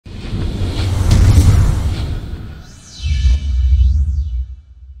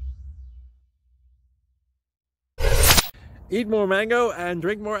Eat more mango and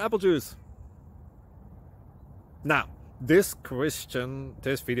drink more apple juice. Now, this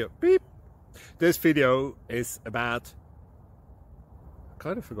video is about... I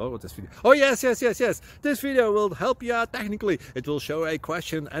kind of forgot what this video... Oh, yes. This video will help you out technically. It will show a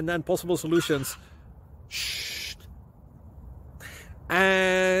question and then possible solutions. Shh.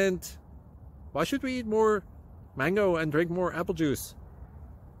 And why should we eat more mango and drink more apple juice?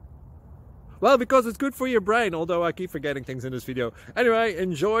 Well, because it's good for your brain, although I keep forgetting things in this video. Anyway,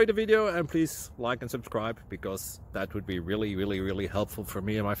 enjoy the video and please like and subscribe, because that would be really helpful for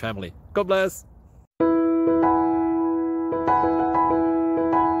me and my family. God bless!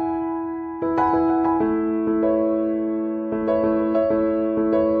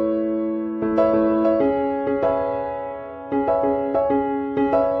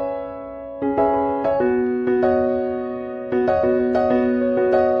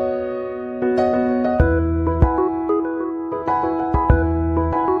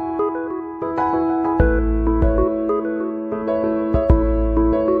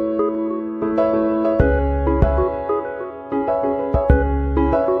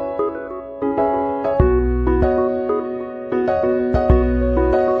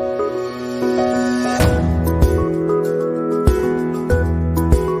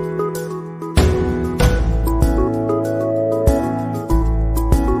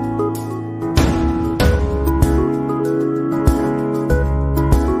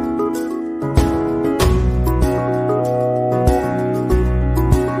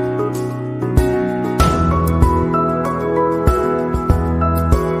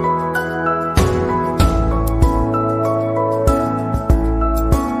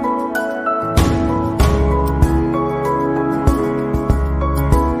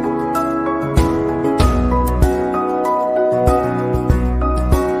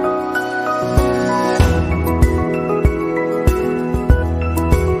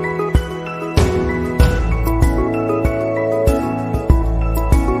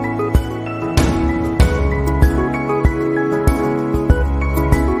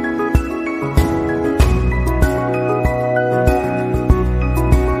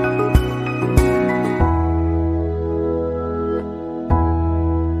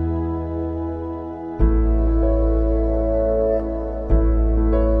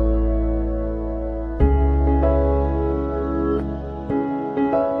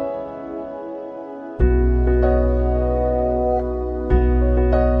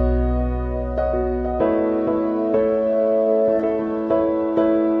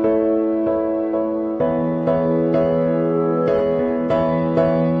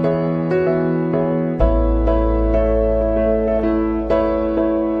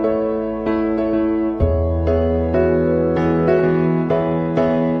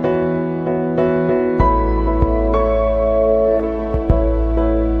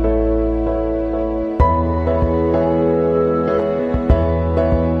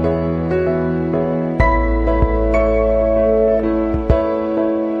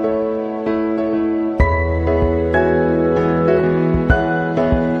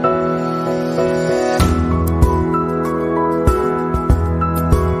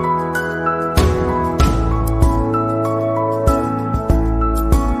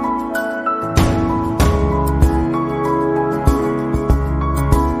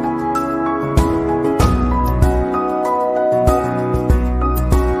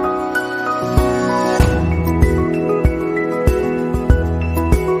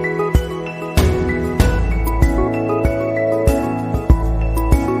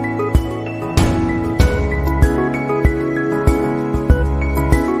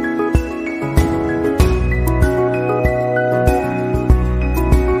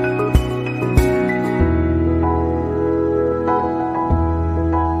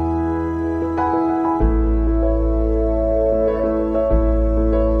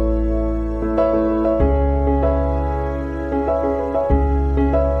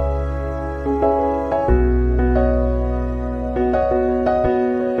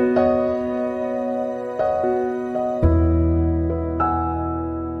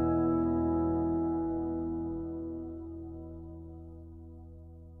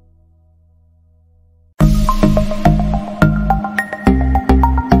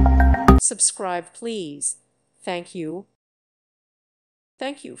 Subscribe, please. Thank you.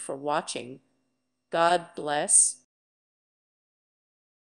 Thank you for watching. God bless.